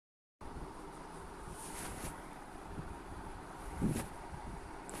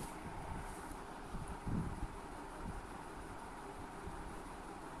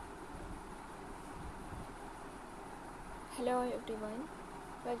everyone,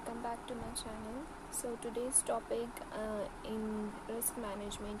 welcome back to my channel. So today's topic in risk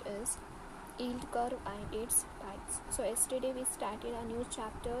management is yield curve and its types. So yesterday we started a new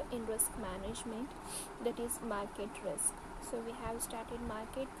chapter in risk management, that is market risk. So we have started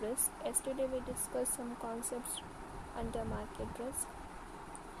market risk. Yesterday we discussed some concepts under market risk.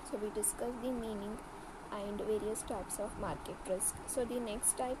 So we discussed the meaning and various types of market risk. So the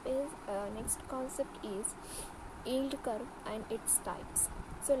next concept is yield curve and its types.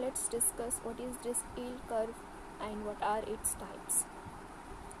 So let's discuss what is this yield curve and what are its types.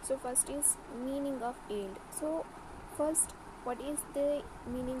 So first is meaning of yield. So first, what is the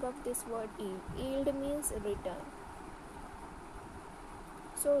meaning of this word yield? Yield means return.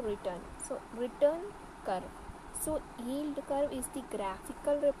 So return curve. So yield curve is the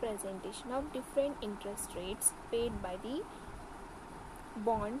graphical representation of different interest rates paid by the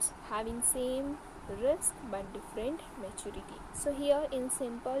bonds having same risk but different maturity. So here in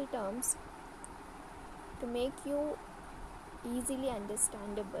simple terms, to make you easily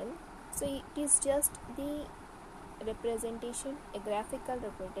understandable, so it is just the representation, a graphical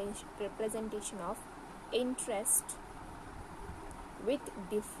representation of interest with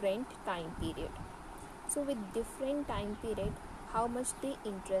different time period. So with different time period, how much the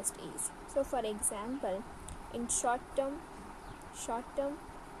interest is. So for example, in short term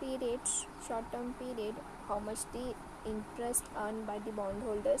period, how much the interest earned by the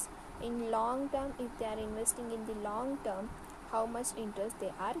bondholders. In long term, if they are investing in the long term, how much interest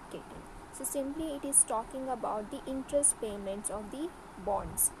they are getting. So simply it is talking about the interest payments of the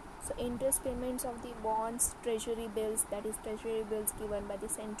bonds. So interest payments of the bonds, treasury bills, that is treasury bills given by the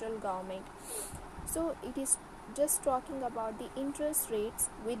central government. So it is just talking about the interest rates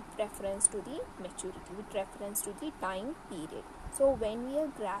with reference to the maturity, with reference to the time period. So when we are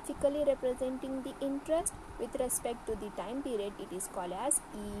graphically representing the interest with respect to the time period, it is called as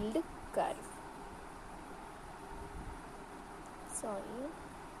yield curve.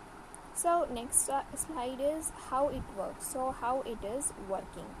 So next slide is how it works. So how it is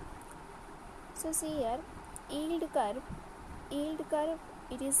working. So see here, yield curve,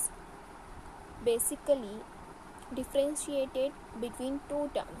 it is basically differentiated between two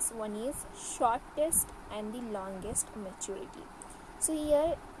terms. One is shortest and the longest maturity. So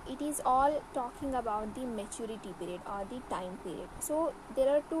here it is all talking about the maturity period or the time period. So there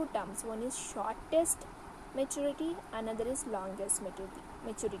are two terms. One is shortest maturity, another is longest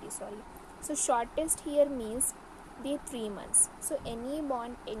maturity. So shortest here means the 3 months. So any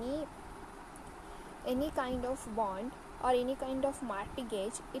bond, any kind of bond or any kind of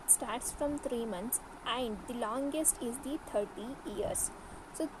mortgage, it starts from 3 months and the longest is the 30 years.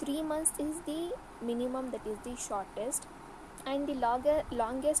 So 3 months is the minimum, that is the shortest, and the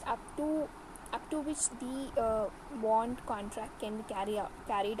longest up to which the bond contract can be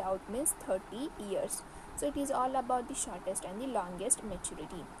carried out means 30 years. So it is all about the shortest and the longest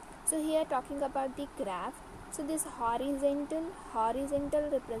maturity. So here talking about the graph. So this horizontal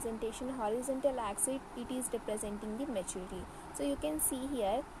representation, horizontal axis, it is representing the maturity. So you can see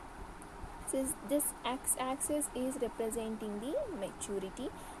here, since this x-axis is representing the maturity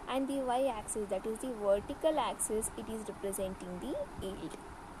and the y-axis, that is the vertical axis, it is representing the yield.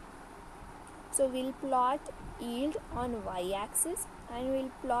 So we'll plot yield on y-axis and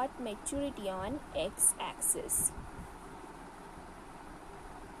we'll plot maturity on x-axis.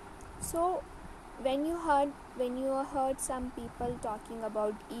 So when you heard some people talking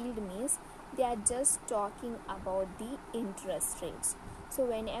about yield means they are just talking about the interest rates. So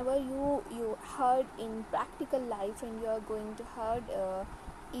whenever you heard in practical life and you are going to heard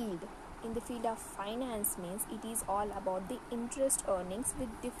yield in the field of finance means it is all about the interest earnings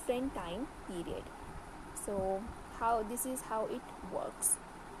with different time period. So this is how it works.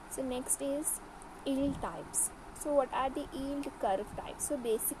 So next is yield types. So what are the yield curve types? So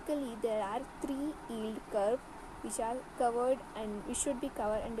basically there are 3 yield curve which are covered and which should be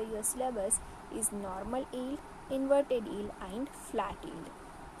covered under your syllabus is normal yield, inverted yield and flat yield.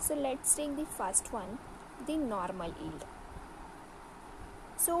 So let's take the first one, the normal yield.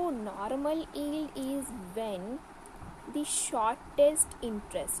 So normal yield is when the shortest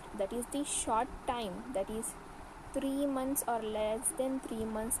interest, that is the short time, that is 3 months or less than 3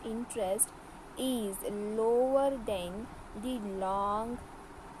 months interest, is lower than the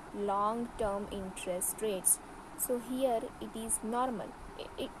long term interest rates. So here it is normal.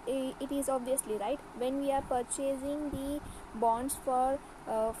 It is obviously right. When we are purchasing the bonds for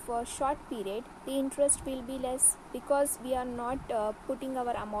short period, the interest will be less because we are not putting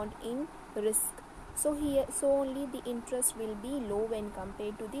our amount in risk. So only the interest will be low when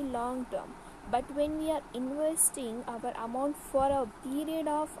compared to the long term. But when we are investing our amount for a period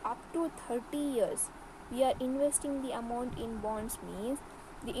of up to 30 years, we are investing the amount in bonds means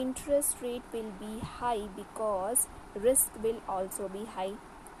the interest rate will be high because risk will also be high.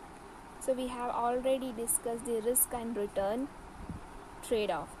 So we have already discussed the risk and return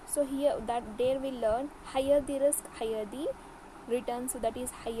trade-off. So here that there we learn higher the risk, higher the return, so that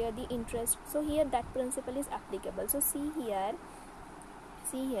is higher the interest. So here that principle is applicable. So see here.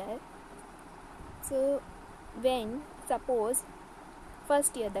 So when suppose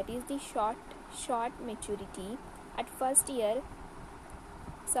first year, that is the short maturity, at first year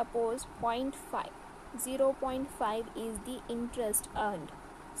suppose 0.5 is the interest earned,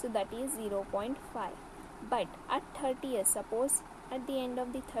 so that is 0.5. But at 30 years, suppose at the end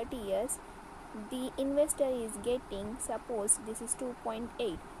of the 30 years the investor is getting, suppose this is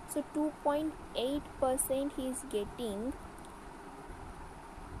 2.8, so 2.8% he is getting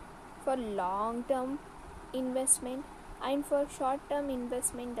for long term investment, and for short term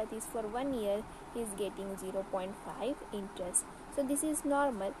investment, that is for 1 year, he is getting 0.5 interest. So this is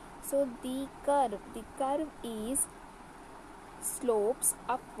normal. So the curve is slopes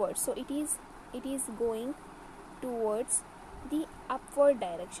upwards, so it is going towards the upward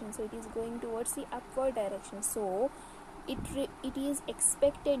direction. So it is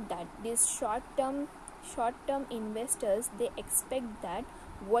expected that this short term investors, they expect that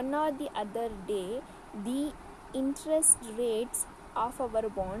one or the other day the interest rates of our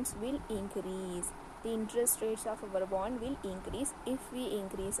bonds will increase. The interest rates of our bond will increase if we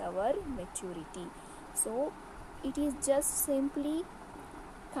increase our maturity. So it is just simply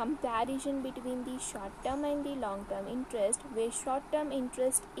comparison between the short term and the long term interest, where short term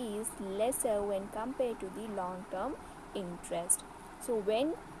interest is lesser when compared to the long term interest. So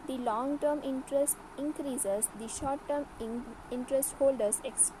when the long term interest increases, the short term interest holders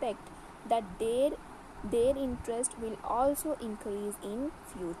expect that their interest will also increase in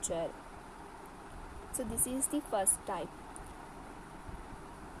future. So this is the first type.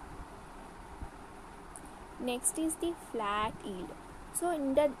 Next is the flat yield. So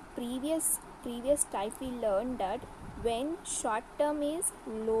in the previous type we learned that when short term is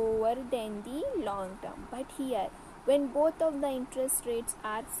lower than the long term, but here when both of the interest rates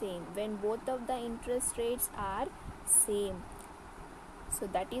are same, so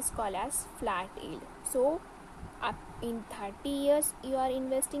that is called as flat yield. So up in 30 years you are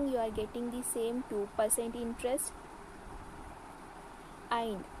investing, you are getting the same 2% interest,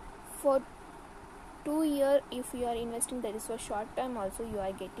 and for 2 year if you are investing, that is for short term also, you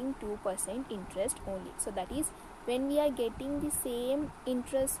are getting 2% interest only. So that is when we are getting the same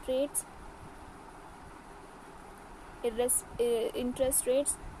interest rates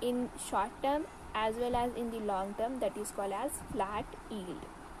in short term as well as in the long term, that is called as flat yield.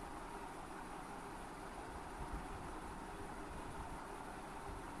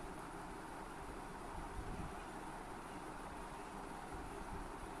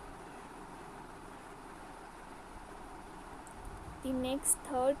 The next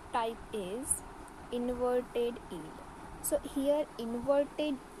third type is inverted yield. So here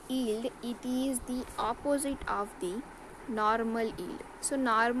inverted yield, it is the opposite of the normal yield. So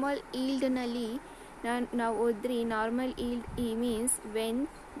normal yield normal yield means when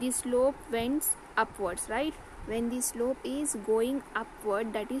the slope went upwards, right? When the slope is going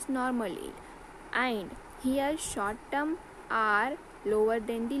upward, that is normal yield. And here short term are lower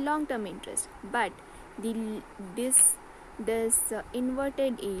than the long term interest, but this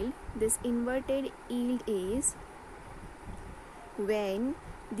inverted yield is when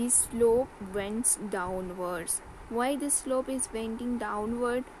the slope went downwards. Why the slope is wending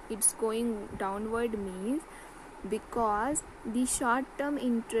downward? It's going downward means because the short term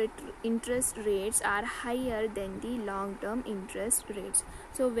interest rates are higher than the long term interest rates.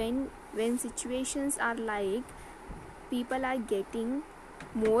 So when situations are like people are getting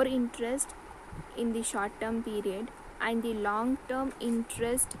more interest in the short term period and the long term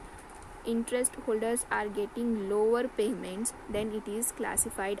interest holders are getting lower payments, then it is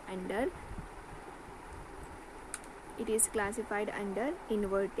classified under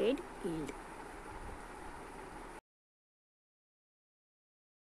inverted yield.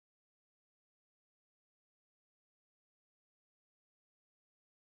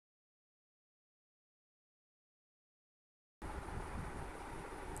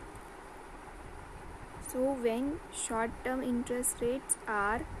 So when short term interest rates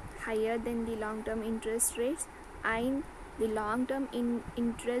are higher than the long term interest rates and the long term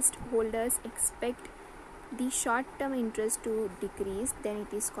interest holders expect the short term interest to decrease, then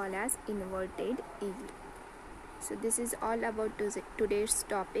it is called as inverted yield. So this is all about today's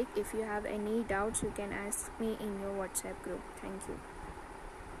topic. If you have any doubts, you can ask me in your WhatsApp group. Thank you.